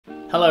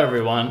Hello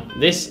everyone,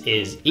 this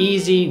is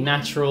Easy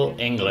Natural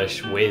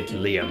English with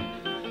Liam,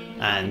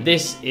 and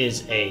this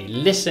is a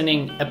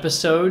listening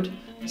episode,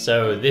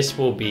 so this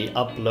will be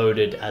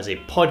uploaded as a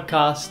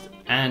podcast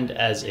and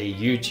as a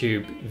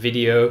YouTube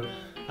video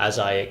as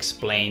I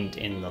explained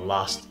in the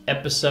last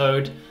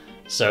episode.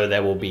 So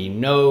there will be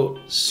no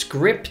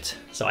script,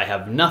 so I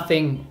have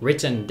nothing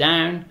written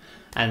down,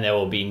 and there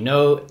will be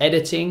no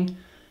editing,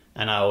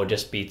 and I will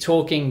just be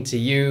talking to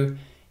you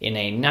in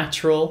a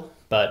natural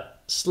but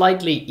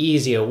slightly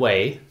easier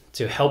way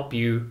to help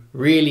you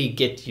really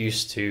get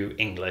used to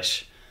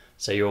English.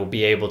 So you'll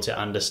be able to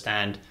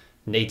understand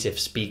native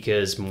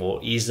speakers more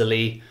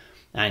easily,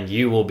 and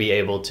you will be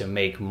able to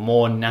make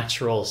more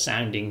natural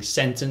sounding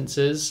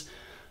sentences.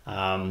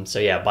 So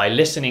yeah, by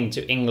listening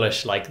to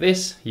English like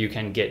this, you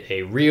can get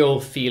a real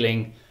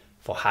feeling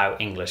for how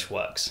English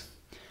works.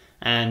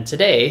 And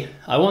today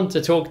I want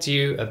to talk to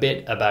you a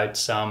bit about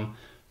some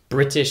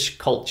British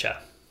culture.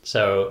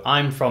 So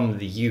I'm from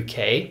the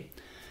UK,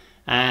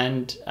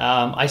 and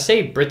I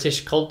say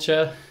British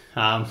culture,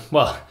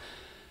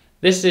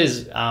 this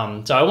is, so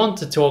I want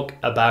to talk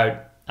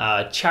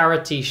about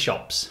charity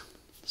shops.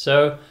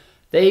 So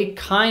they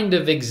kind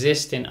of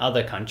exist in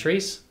other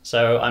countries.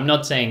 So I'm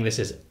not saying this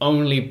is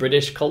only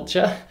British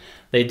culture.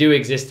 They do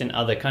exist in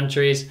other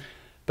countries,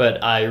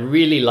 but I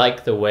really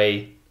like the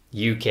way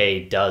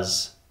UK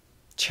does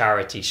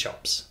charity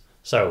shops.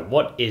 So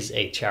what is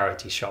a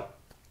charity shop?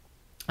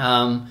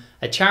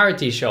 A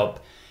charity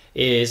shop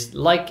is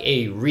like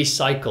a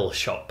recycle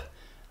shop.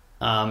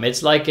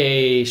 It's like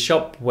a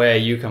shop where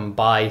you can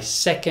buy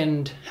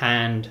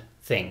second-hand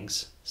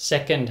things.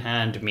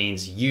 Second-hand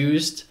means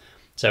used.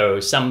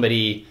 So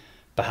somebody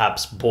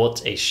perhaps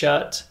bought a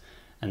shirt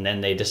and then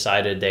they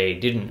decided they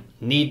didn't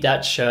need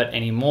that shirt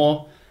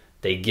anymore.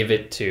 They give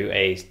it to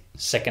a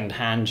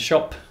second-hand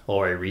shop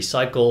or a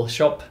recycle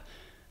shop,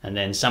 and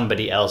then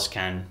somebody else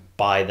can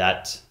buy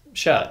that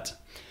shirt.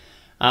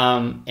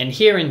 And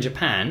here in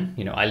Japan,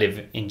 you know, I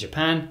live in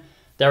Japan,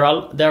 there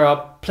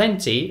are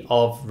plenty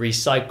of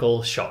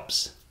recycle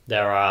shops.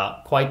 There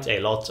are quite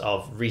a lot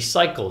of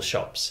recycle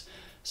shops.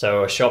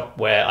 So a shop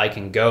where I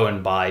can go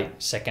and buy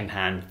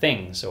secondhand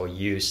things or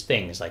used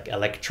things like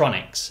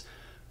electronics,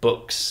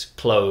 books,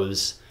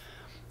 clothes.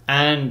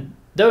 And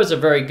those are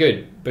very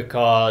good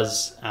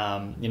because,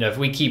 you know, if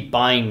we keep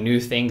buying new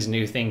things,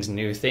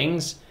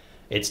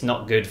 it's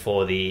not good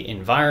for the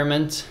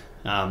environment.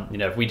 You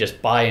know, if we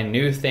just buy a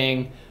new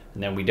thing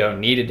and then we don't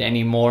need it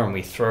anymore and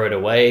we throw it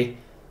away,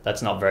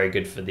 that's not very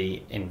good for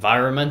the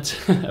environment.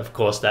 Of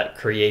course, that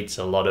creates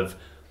a lot of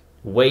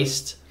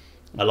waste,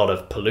 a lot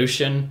of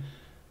pollution,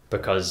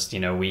 because, you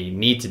know, we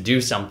need to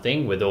do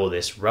something with all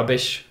this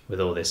rubbish,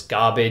 with all this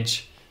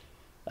garbage.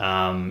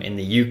 In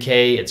the UK,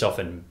 it's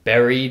often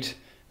buried,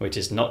 which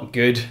is not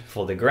good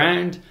for the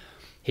ground.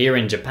 Here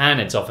in Japan,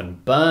 it's often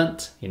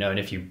burnt, you know, and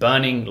if you're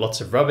burning lots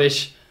of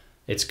rubbish,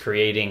 it's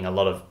creating a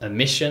lot of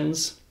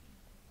emissions.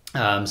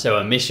 So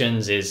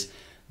emissions is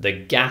the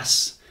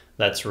gas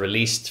that's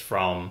released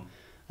from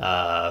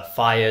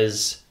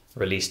fires,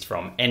 released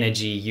from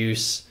energy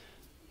use.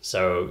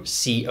 So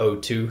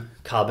CO2,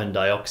 carbon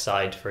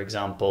dioxide, for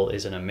example,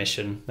 is an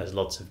emission. There's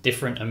lots of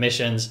different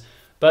emissions,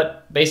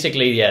 but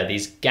basically, yeah,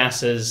 these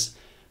gases,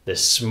 the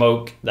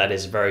smoke, that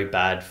is very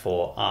bad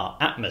for our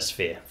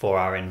atmosphere, for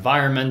our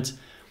environment,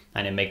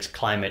 and it makes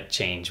climate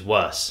change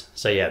worse.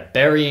 So yeah,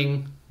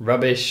 burying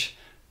rubbish,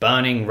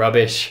 burning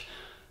rubbish,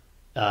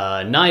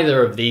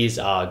 neither of these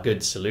are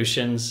good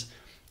solutions.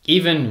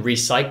 Even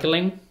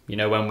recycling, you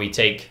know, when we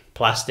take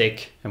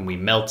plastic and we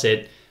melt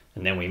it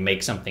and then we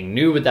make something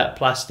new with that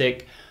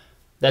plastic,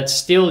 that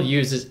still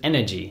uses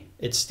energy.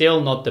 It's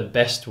still not the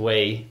best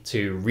way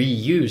to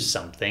reuse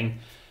something.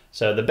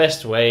 So the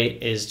best way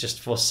is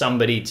just for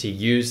somebody to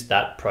use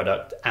that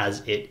product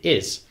as it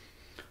is.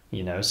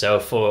 You know, so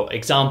for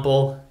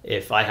example,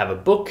 if I have a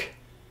book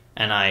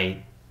and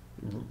I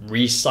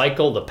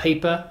recycle the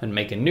paper and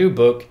make a new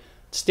book,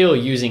 still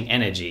using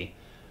energy,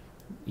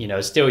 you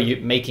know, still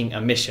making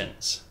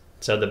emissions.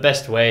 So the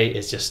best way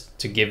is just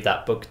to give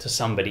that book to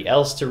somebody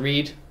else to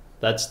read.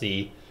 That's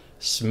the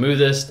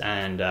smoothest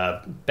and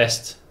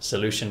best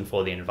solution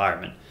for the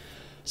environment.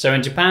 So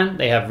in Japan,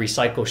 they have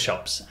recycle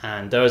shops,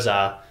 and those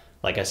are,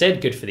 like I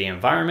said, good for the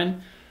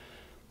environment.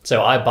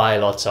 So I buy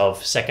lots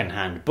of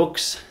secondhand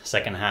books,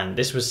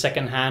 this was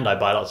secondhand. I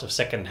buy lots of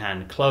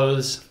secondhand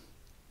clothes.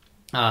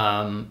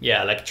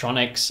 Yeah,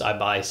 electronics, I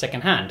buy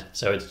secondhand.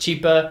 So it's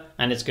cheaper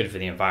and it's good for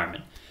the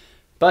environment.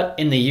 But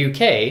in the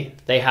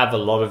UK, they have a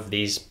lot of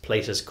these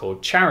places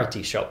called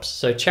charity shops.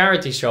 So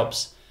charity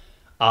shops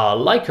are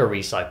like a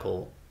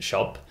recycle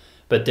shop,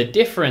 but the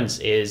difference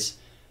is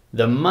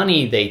the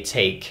money they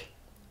take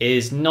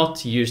is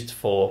not used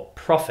for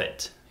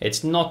profit.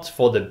 It's not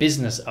for the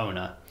business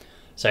owner.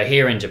 So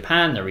here in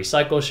Japan, the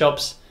recycle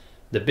shops,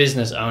 the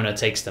business owner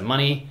takes the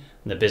money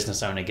and the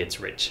business owner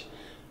gets rich.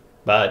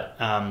 But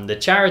the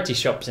charity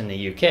shops in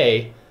the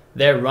UK,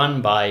 they're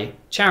run by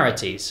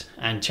charities,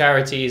 and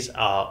charities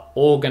are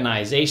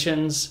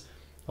organizations,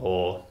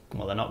 or,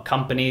 well, they're not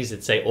companies,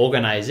 it's say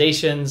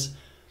organizations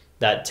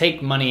that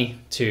take money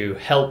to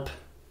help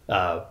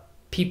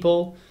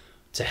people,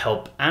 to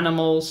help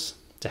animals,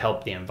 to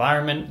help the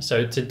environment.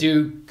 So to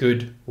do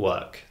good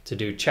work, to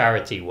do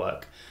charity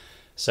work.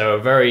 So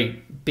a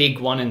very big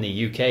one in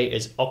the UK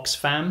is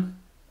Oxfam.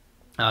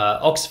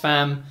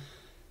 Oxfam,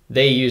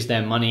 they use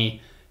their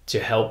money to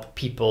help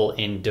people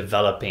in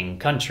developing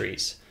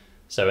countries.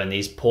 So in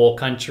these poor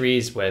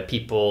countries where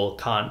people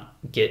can't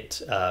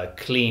get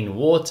clean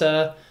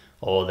water,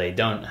 or they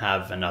don't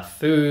have enough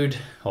food,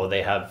 or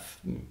they have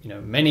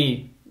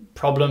many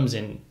problems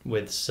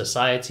with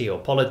society or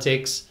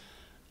politics,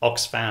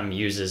 Oxfam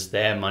uses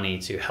their money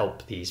to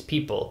help these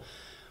people.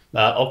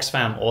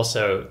 Oxfam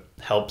also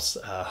helps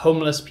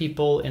homeless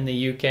people in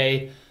the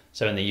UK.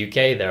 So in the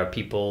UK, there are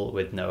people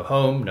with no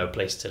home, no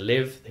place to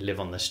live. They live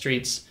on the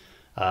streets.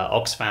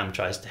 Oxfam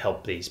tries to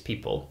help these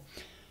people.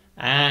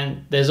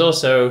 And there's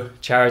also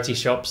charity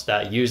shops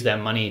that use their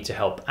money to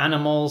help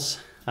animals.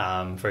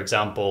 For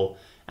example,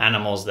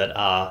 animals that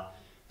are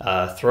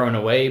thrown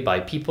away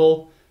by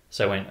people.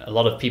 So when a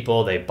lot of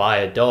people, they buy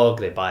a dog,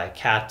 they buy a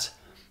cat,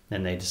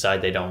 then they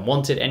decide they don't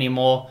want it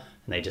anymore,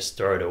 and they just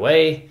throw it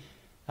away.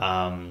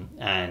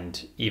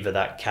 And either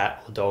that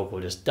cat or dog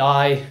will just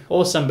die,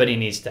 or somebody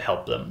needs to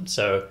help them.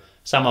 So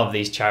some of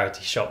these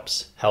charity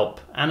shops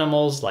help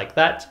animals like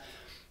that.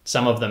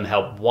 Some of them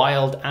help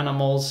wild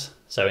animals.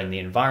 So in the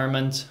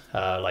environment,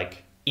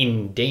 like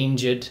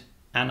endangered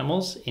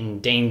animals.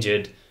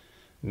 Endangered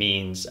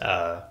means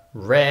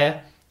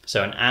rare.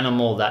 So an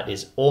animal that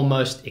is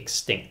almost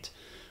extinct,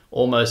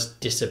 almost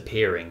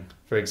disappearing.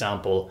 For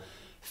example,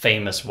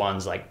 famous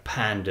ones like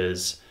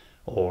pandas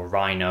or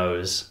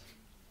rhinos.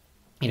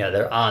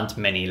 There aren't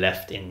many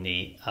left in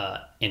the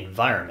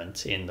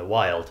environment, in the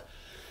wild.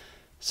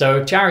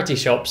 So charity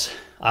shops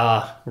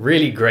are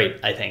really great,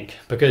 I think,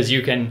 because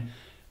you can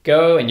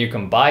go and you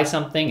can buy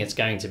something. It's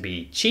going to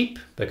be cheap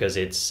because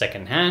it's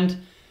secondhand.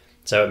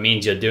 So it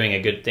means you're doing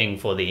a good thing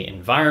for the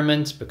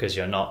environment because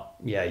you're not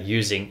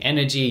using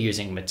energy,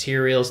 using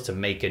materials to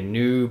make a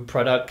new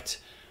product.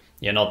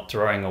 You're not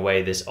throwing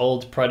away this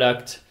old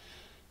product.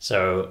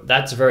 So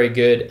that's very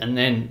good. And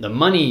then the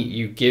money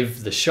you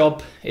give the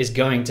shop is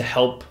going to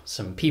help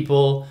some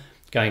people,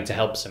 going to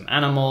help some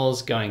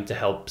animals, going to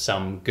help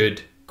some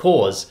good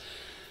cause.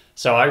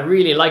 So I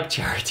really like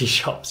charity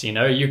shops.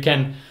 You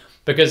can,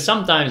 because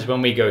sometimes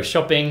when we go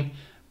shopping,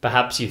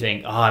 perhaps you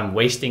think, oh, I'm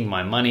wasting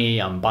my money,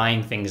 I'm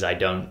buying things I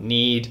don't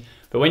need.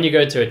 But when you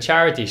go to a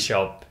charity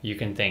shop, you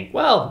can think,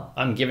 well,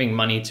 I'm giving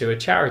money to a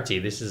charity.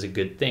 This is a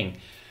good thing.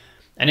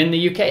 And in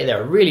the UK,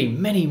 there are really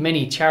many,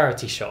 many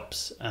charity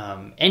shops.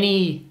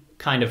 Any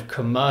kind of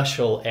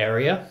commercial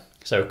area.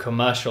 So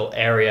commercial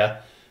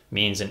area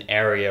means an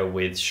area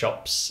with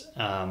shops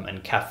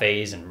and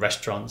cafes and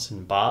restaurants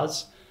and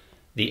bars.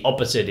 The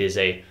opposite is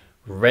a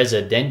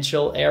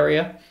residential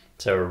area.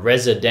 So a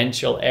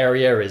residential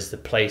area is the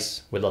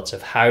place with lots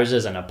of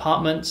houses and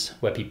apartments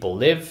where people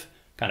live,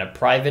 kind of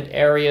private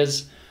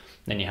areas.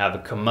 Then you have a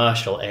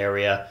commercial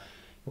area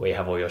where you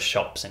have all your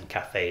shops and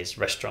cafes,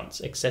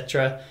 restaurants,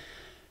 etc.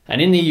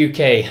 And in the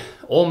UK,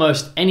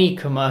 almost any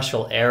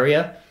commercial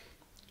area,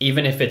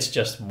 even if it's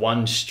just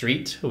one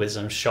street with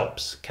some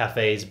shops,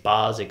 cafes,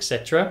 bars,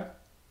 etc.,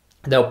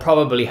 they'll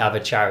probably have a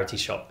charity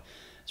shop.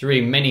 There's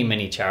really many,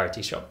 many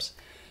charity shops.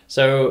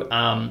 So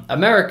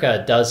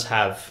America does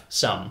have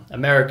some.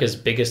 America's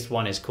biggest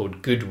one is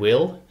called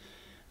Goodwill.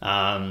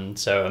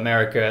 So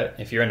America,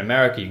 if you're in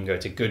America, you can go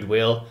to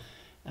Goodwill,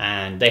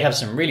 and they have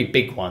some really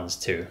big ones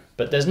too.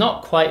 But there's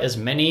not quite as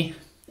many,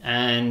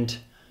 and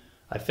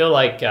I feel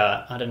like,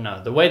 I don't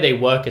know, the way they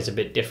work is a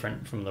bit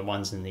different from the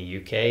ones in the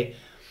UK.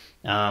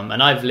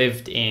 And I've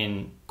lived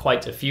in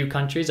quite a few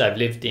countries. I've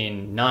lived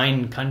in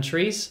 9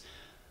 countries.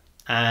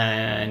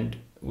 And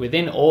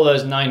within all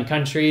those 9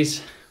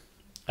 countries,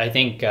 I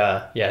think,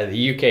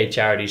 the UK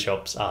charity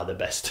shops are the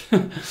best.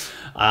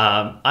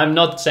 I'm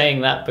not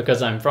saying that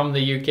because I'm from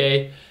the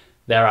UK.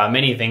 There are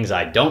many things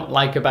I don't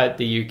like about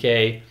the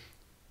UK.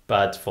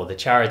 But for the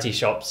charity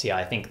shops,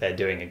 I think they're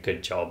doing a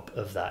good job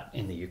of that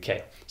in the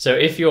UK. So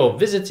if you're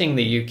visiting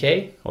the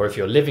UK or if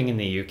you're living in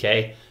the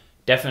UK,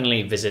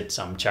 definitely visit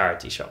some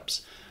charity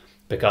shops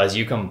because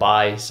you can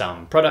buy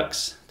some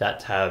products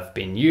that have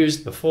been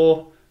used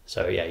before.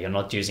 So you're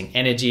not using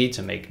energy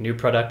to make new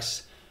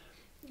products.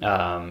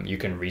 You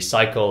can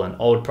recycle an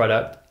old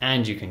product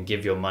and you can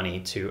give your money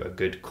to a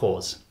good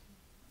cause.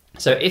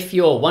 So if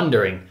you're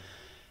wondering,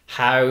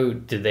 how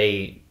do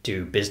they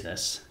do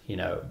business?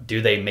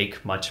 Do they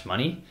make much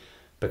money?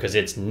 Because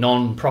it's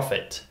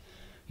non-profit.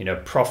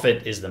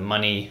 Profit is the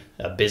money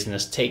a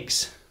business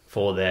takes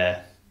for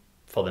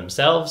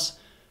themselves.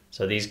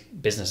 So these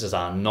businesses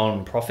are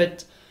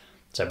non-profit.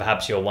 So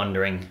perhaps you're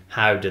wondering,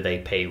 how do they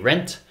pay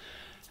rent?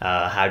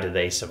 How do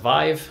they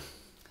survive?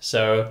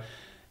 So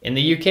in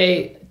the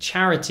UK,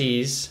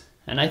 charities,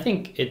 and I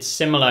think it's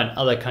similar in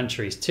other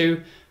countries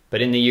too,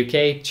 but in the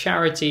UK,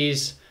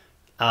 charities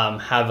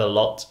have a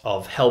lot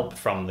of help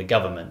from the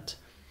government.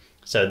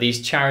 So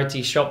these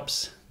charity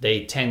shops,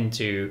 they tend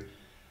to,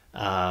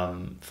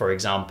 for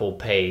example,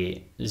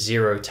 pay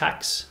 0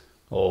 tax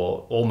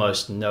or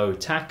almost no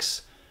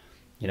tax.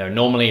 You know,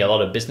 normally a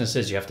lot of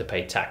businesses, you have to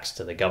pay tax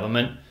to the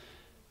government.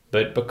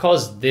 But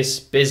because this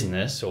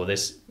business or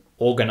this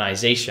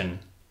organization,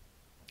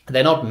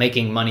 they're not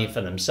making money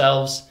for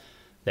themselves,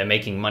 they're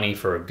making money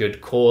for a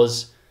good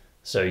cause.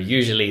 So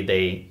usually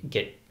they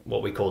get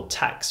what we call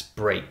tax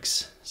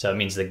breaks. So it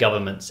means the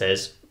government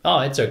says, oh,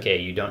 it's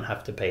okay, you don't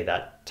have to pay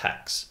that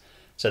tax.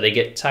 So they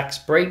get tax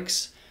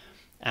breaks,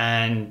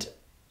 and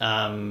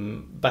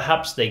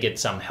perhaps they get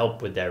some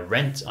help with their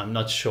rent. I'm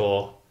not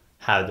sure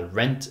how the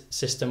rent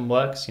system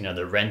works. You know,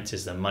 the rent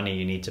is the money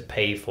you need to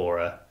pay for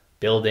a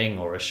building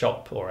or a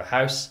shop or a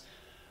house.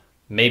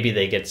 Maybe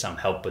they get some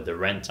help with the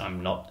rent.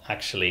 I'm not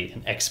actually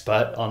an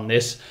expert on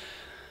this,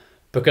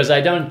 because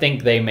I don't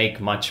think they make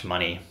much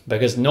money,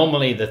 because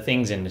normally the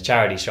things in the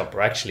charity shop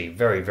are actually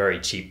very, very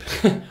cheap.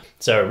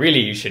 So really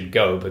you should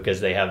go,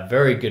 because they have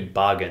very good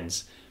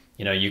bargains.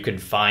 You know, you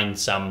could find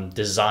some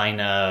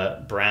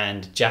designer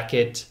brand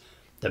jacket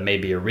that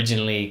maybe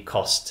originally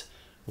cost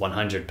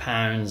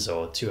 £100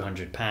 or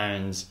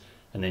 £200,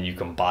 and then you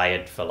can buy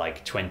it for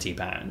like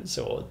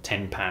 £20 or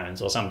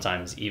 £10 or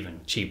sometimes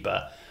even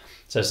cheaper.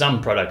 So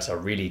some products are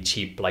really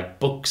cheap, like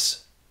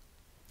books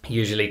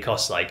usually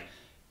cost like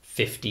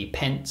 50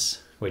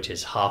 pence, which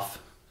is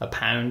half a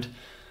pound.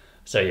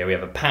 So yeah, we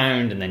have a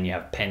pound and then you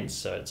have pence,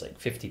 so it's like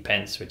 50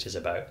 pence, which is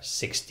about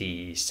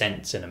 60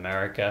 cents in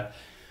America.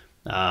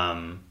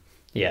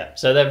 Yeah,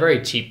 so they're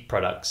very cheap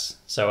products.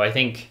 So I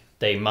think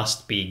they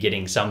must be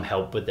getting some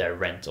help with their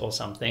rent or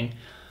something.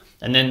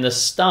 And then the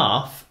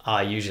staff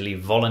are usually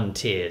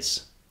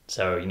volunteers.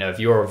 So, you know, if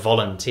you're a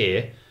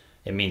volunteer,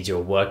 it means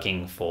you're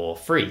working for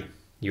free.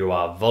 You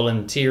are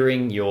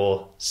volunteering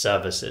your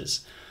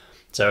services.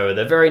 So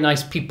they're very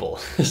nice people.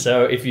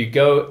 So if you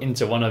go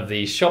into one of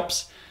these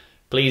shops,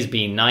 please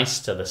be nice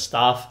to the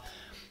staff,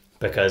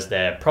 because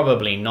they're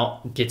probably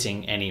not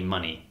getting any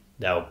money.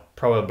 They're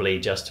probably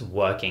just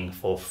working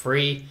for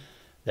free.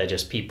 They're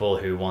just people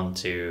who want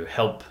to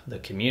help the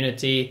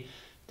community.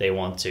 They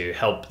want to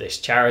help this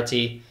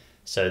charity.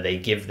 So they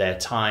give their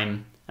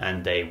time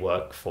and they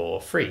work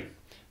for free.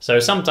 So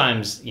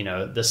sometimes, you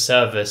know, the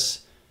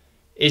service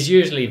is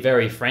usually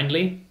very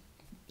friendly.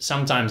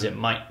 Sometimes it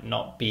might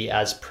not be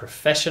as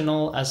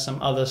professional as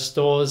some other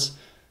stores,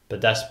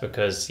 but that's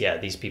because, yeah,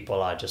 these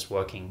people are just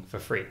working for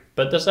free.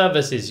 But the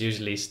service is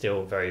usually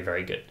still very,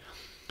 very good.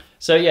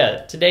 So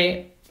yeah,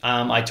 today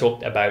I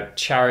talked about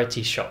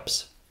charity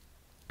shops.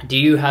 Do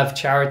you have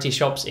charity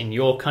shops in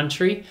your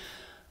country?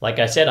 Like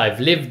I said, I've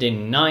lived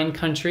in 9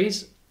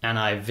 countries and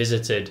I've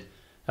visited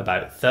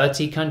about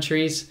 30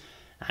 countries,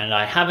 and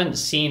I haven't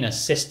seen a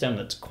system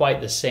that's quite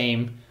the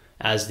same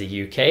as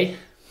the UK.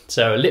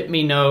 So let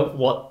me know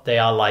what they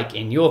are like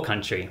in your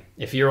country.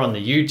 If you're on the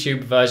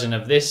YouTube version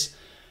of this,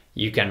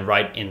 you can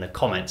write in the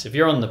comments. If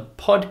you're on the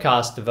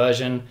podcast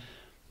version,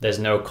 there's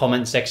no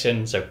comment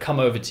section. So come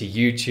over to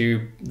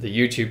YouTube, the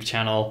YouTube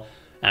channel,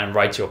 and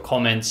write your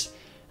comments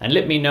and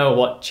let me know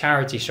what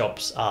charity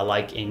shops are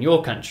like in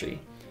your country.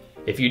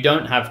 If you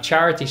don't have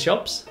charity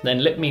shops,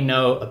 then let me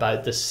know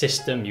about the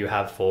system you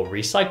have for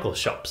recycle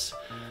shops.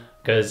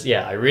 Because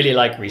yeah, I really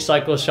like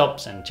recycle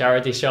shops and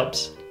charity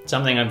shops,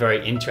 something I'm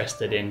very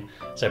interested in.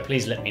 So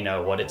please let me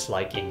know what it's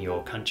like in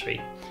your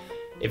country.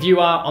 If you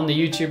are on the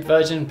YouTube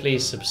version,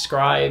 please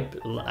subscribe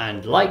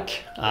and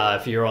like.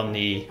 If you're on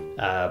the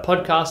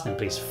podcast, then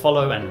please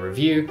follow and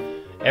review.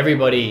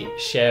 Everybody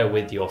share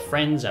with your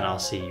friends, and I'll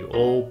see you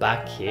all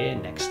back here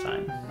next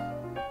time.